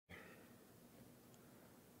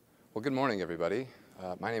Well, good morning, everybody.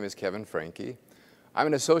 My name is Kevin Franke. I'm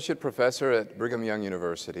an associate professor at Brigham Young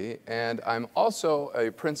University, and I'm also a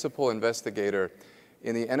principal investigator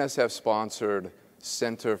in the NSF-sponsored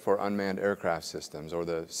Center for Unmanned Aircraft Systems, or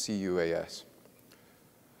the CUAS.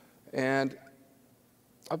 And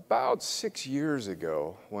about 6 years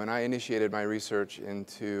ago, when I initiated my research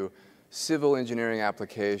into civil engineering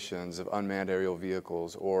applications of unmanned aerial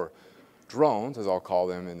vehicles, or drones, as I'll call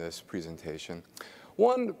them in this presentation,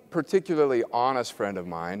 one particularly honest friend of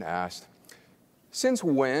mine asked, since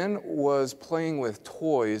when was playing with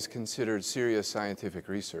toys considered serious scientific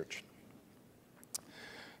research?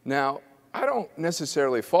 Now, I don't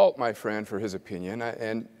necessarily fault my friend for his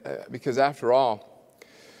opinion, because after all,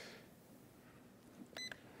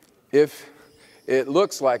 if it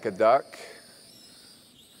looks like a duck,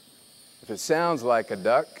 if it sounds like a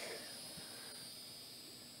duck,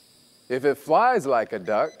 if it flies like a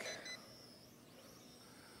duck,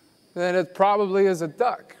 then it probably is a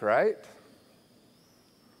duck, right?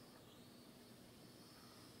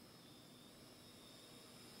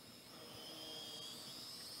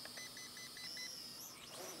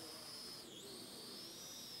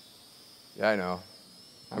 Yeah, I know.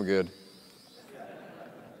 I'm good.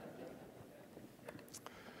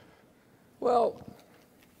 Well,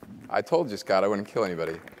 I told you, Scott, I wouldn't kill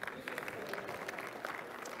anybody.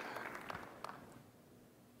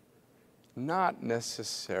 Not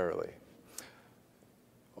necessarily.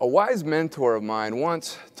 A wise mentor of mine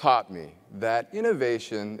once taught me that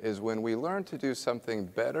innovation is when we learn to do something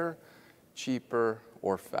better, cheaper,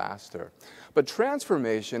 or faster. But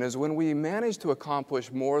transformation is when we manage to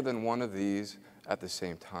accomplish more than one of these at the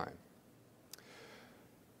same time.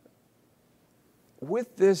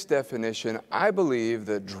 With this definition, I believe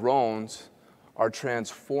that drones are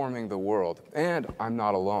transforming the world, and I'm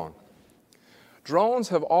not alone. Drones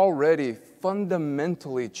have already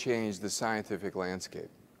fundamentally changed the scientific landscape.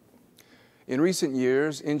 In recent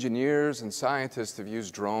years, engineers and scientists have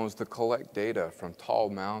used drones to collect data from tall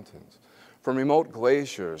mountains, from remote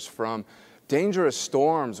glaciers, from dangerous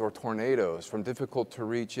storms or tornadoes, from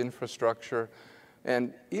difficult-to-reach infrastructure,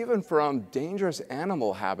 and even from dangerous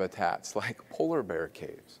animal habitats like polar bear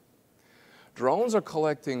caves. Drones are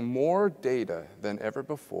collecting more data than ever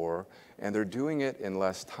before, and they're doing it in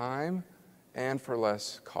less time and for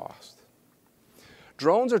less cost.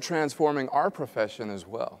 Drones are transforming our profession as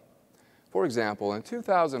well. For example, in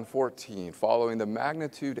 2014, following the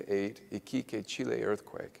magnitude 8 Iquique, Chile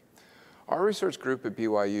earthquake, our research group at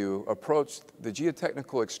BYU approached the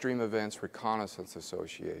Geotechnical Extreme Events Reconnaissance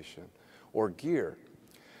Association, or GEAR,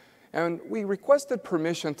 and we requested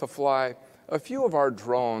permission to fly a few of our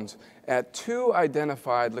drones at 2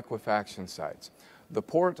 identified liquefaction sites, the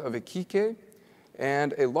port of Iquique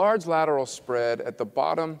and a large lateral spread at the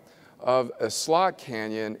bottom of a slot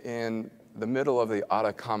canyon in the middle of the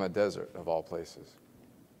Atacama Desert, of all places.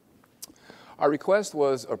 Our request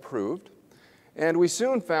was approved, and we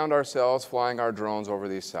soon found ourselves flying our drones over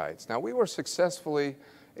these sites. Now, we were successfully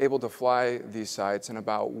able to fly these sites in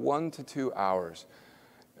about 1 to 2 hours,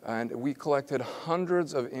 and we collected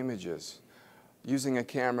hundreds of images using a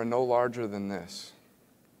camera no larger than this.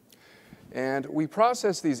 And we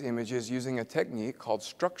processed these images using a technique called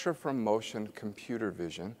structure from motion computer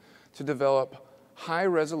vision to develop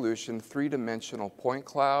high-resolution, 3-dimensional point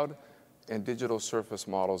cloud and digital surface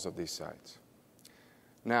models of these sites.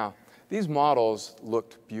 Now, these models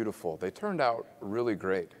looked beautiful. They turned out really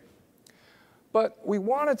great. But we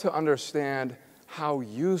wanted to understand how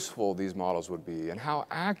useful these models would be and how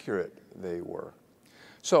accurate they were.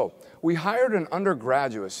 So we hired an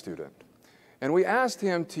undergraduate student, and we asked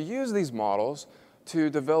him to use these models to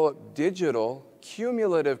develop digital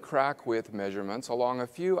cumulative crack width measurements along a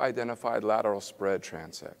few identified lateral spread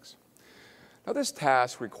transects. Now, this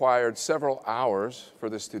task required several hours for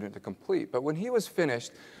the student to complete, but when he was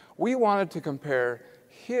finished, we wanted to compare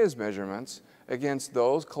his measurements against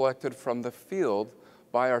those collected from the field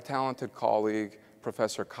by our talented colleague,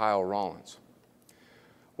 Professor Kyle Rollins.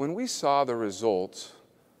 When we saw the results,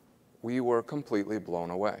 we were completely blown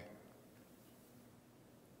away.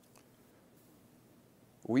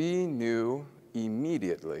 We knew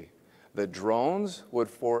immediately that drones would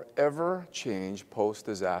forever change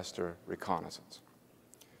post-disaster reconnaissance.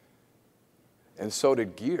 And so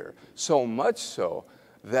did gear, so much so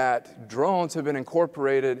that drones have been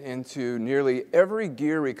incorporated into nearly every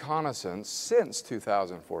gear reconnaissance since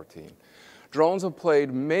 2014. Drones have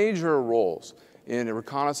played major roles in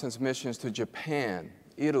reconnaissance missions to Japan,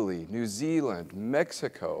 Italy, New Zealand,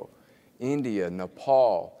 Mexico, India,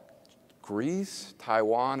 Nepal, Greece,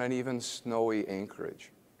 Taiwan, and even snowy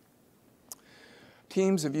Anchorage.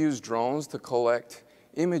 Teams have used drones to collect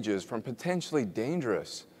images from potentially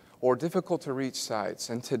dangerous or difficult to reach sites.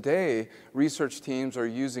 And today, research teams are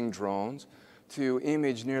using drones to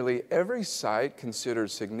image nearly every site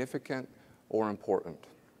considered significant or important.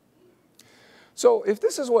 So if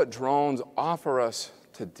this is what drones offer us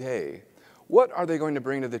today, what are they going to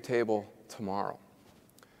bring to the table tomorrow?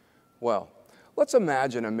 Well, let's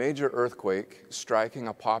imagine a major earthquake striking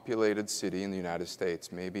a populated city in the United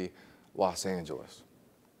States, maybe Los Angeles,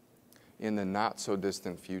 in the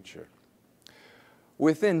not-so-distant future.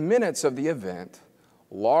 Within minutes of the event,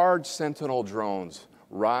 large Sentinel drones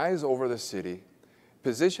rise over the city,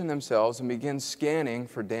 position themselves, and begin scanning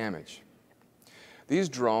for damage. These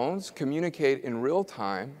drones communicate in real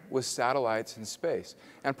time with satellites in space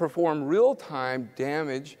and perform real-time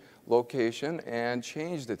damage location and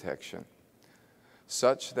change detection,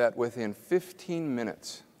 such that within 15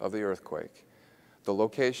 minutes of the earthquake, the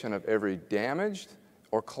location of every damaged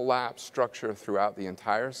or collapsed structure throughout the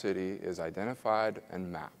entire city is identified and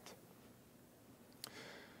mapped.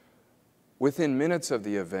 Within minutes of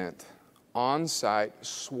the event, on-site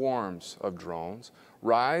swarms of drones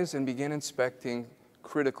rise and begin inspecting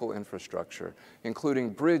critical infrastructure, including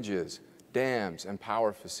bridges, dams, and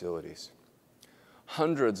power facilities.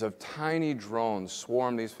 Hundreds of tiny drones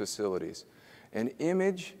swarm these facilities and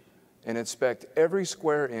image and inspect every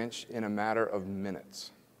square inch in a matter of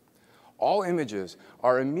minutes. All images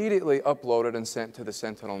are immediately uploaded and sent to the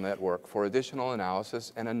Sentinel network for additional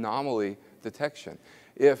analysis and anomaly detection.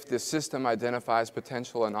 If the system identifies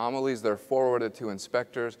potential anomalies, they're forwarded to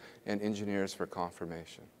inspectors and engineers for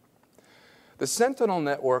confirmation. The Sentinel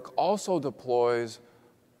network also deploys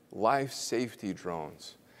life safety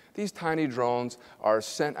drones. These tiny drones are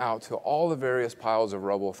sent out to all the various piles of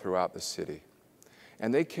rubble throughout the city.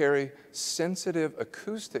 And they carry sensitive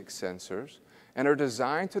acoustic sensors and are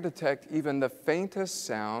designed to detect even the faintest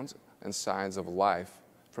sounds and signs of life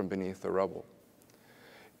from beneath the rubble.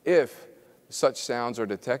 If such sounds are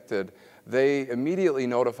detected, they immediately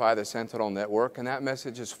notify the Sentinel network, and that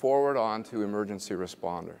message is forwarded on to emergency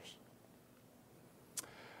responders.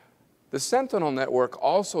 The Sentinel network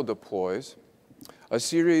also deploys a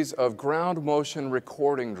series of ground motion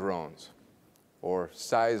recording drones, or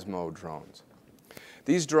Seismo drones.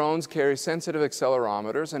 These drones carry sensitive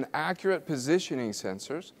accelerometers and accurate positioning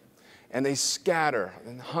sensors, and they scatter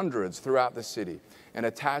in hundreds throughout the city and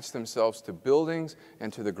attach themselves to buildings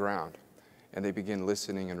and to the ground, and they begin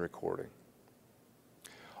listening and recording.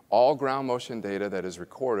 All ground motion data that is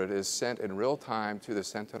recorded is sent in real time to the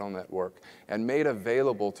Sentinel network and made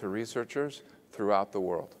available to researchers throughout the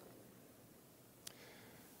world.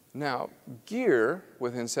 Now, GEAR,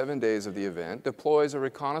 within 7 days of the event, deploys a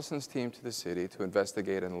reconnaissance team to the city to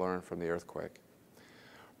investigate and learn from the earthquake.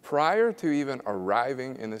 Prior to even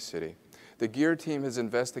arriving in the city, the GEAR team has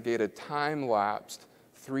investigated time-lapsed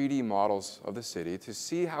 3D models of the city to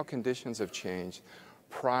see how conditions have changed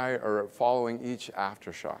prior or following each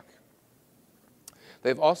aftershock.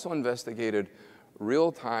 They've also investigated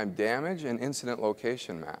real-time damage and incident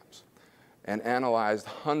location maps and analyzed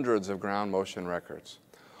hundreds of ground motion records.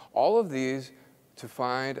 All of these to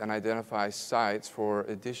find and identify sites for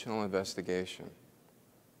additional investigation.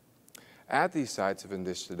 At these sites of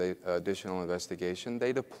additional investigation,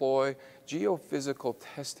 they deploy geophysical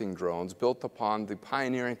testing drones built upon the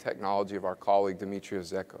pioneering technology of our colleague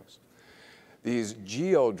Dimitrios Zekos. These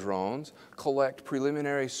geo drones collect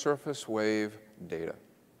preliminary surface wave data.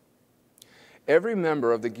 Every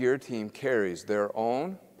member of the GEAR team carries their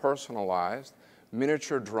own personalized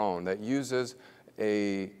miniature drone that uses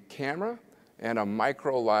a camera and a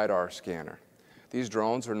micro LiDAR scanner. These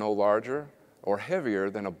drones are no larger or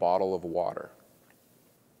heavier than a bottle of water.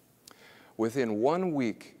 Within 1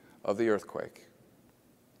 week of the earthquake,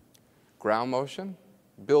 ground motion,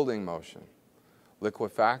 building motion,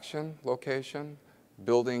 liquefaction location,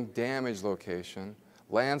 building damage location,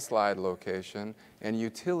 landslide location, and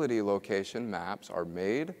utility location maps are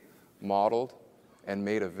made, modeled, and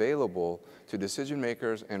made available to decision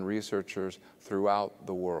makers and researchers throughout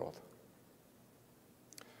the world.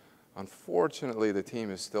 Unfortunately, the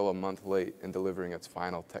team is still a month late in delivering its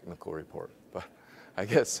final technical report, but I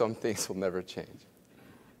guess some things will never change.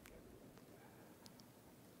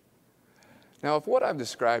 Now, if what I've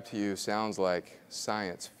described to you sounds like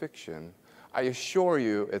science fiction, I assure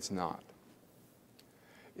you it's not.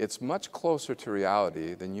 It's much closer to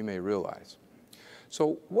reality than you may realize.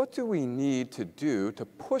 So what do we need to do to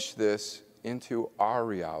push this into our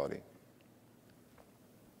reality?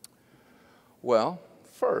 Well,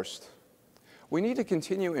 first, we need to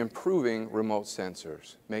continue improving remote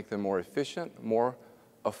sensors, make them more efficient, more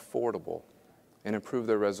affordable, and improve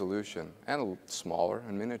their resolution, and smaller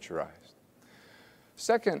and miniaturized.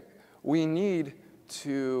 Second, we need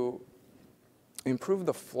to improve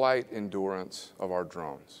the flight endurance of our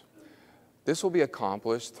drones. This will be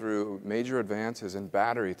accomplished through major advances in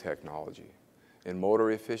battery technology, in motor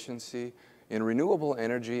efficiency, in renewable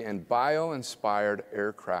energy, and bio-inspired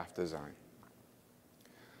aircraft design.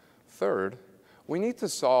 Third, we need to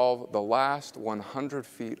solve the last 100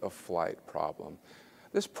 feet of flight problem.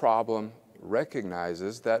 This problem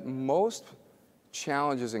recognizes that most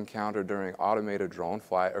challenges encountered during automated drone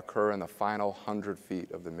flight occur in the final 100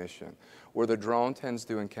 feet of the mission, where the drone tends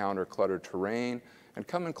to encounter cluttered terrain and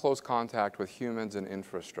come in close contact with humans and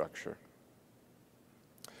infrastructure.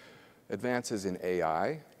 Advances in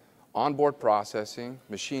AI, onboard processing,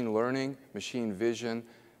 machine learning, machine vision,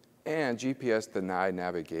 and GPS-denied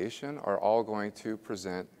navigation are all going to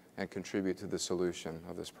present and contribute to the solution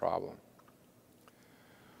of this problem.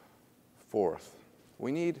 Fourth,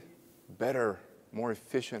 we need better, more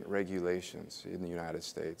efficient regulations in the United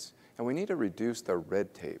States, and we need to reduce the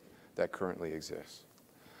red tape that currently exists.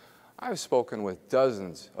 I've spoken with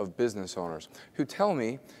dozens of business owners who tell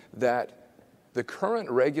me that the current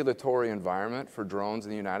regulatory environment for drones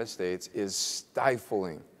in the United States is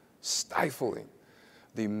stifling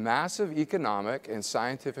the massive economic and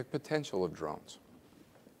scientific potential of drones.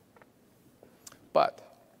 But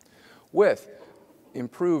with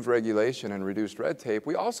improved regulation and reduced red tape,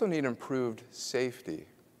 we also need improved safety.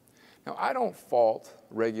 Now, I don't fault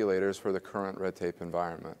regulators for the current red tape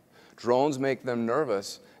environment. Drones make them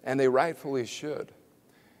nervous, and they rightfully should.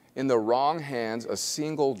 In the wrong hands, a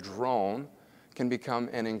single drone can become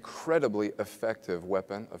an incredibly effective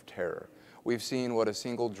weapon of terror. We've seen what a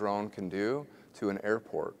single drone can do to an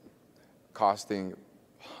airport, costing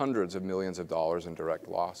hundreds of millions of dollars in direct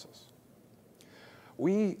losses.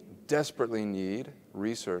 We desperately need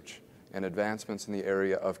research and advancements in the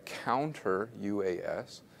area of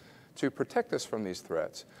counter-UAS to protect us from these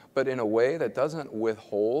threats, but in a way that doesn't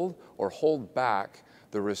withhold or hold back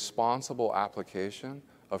the responsible application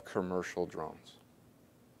of commercial drones.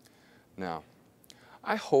 Now,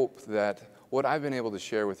 I hope that what I've been able to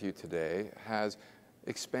share with you today has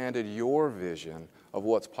expanded your vision of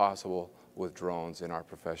what's possible with drones in our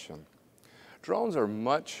profession. Drones are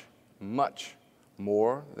much, much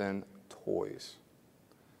more than toys.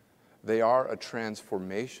 They are a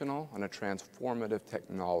transformational and a transformative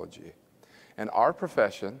technology. And our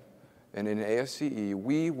profession, and in ASCE,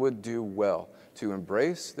 we would do well to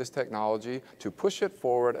embrace this technology, to push it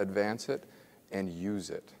forward, advance it, and use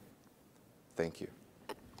it. Thank you.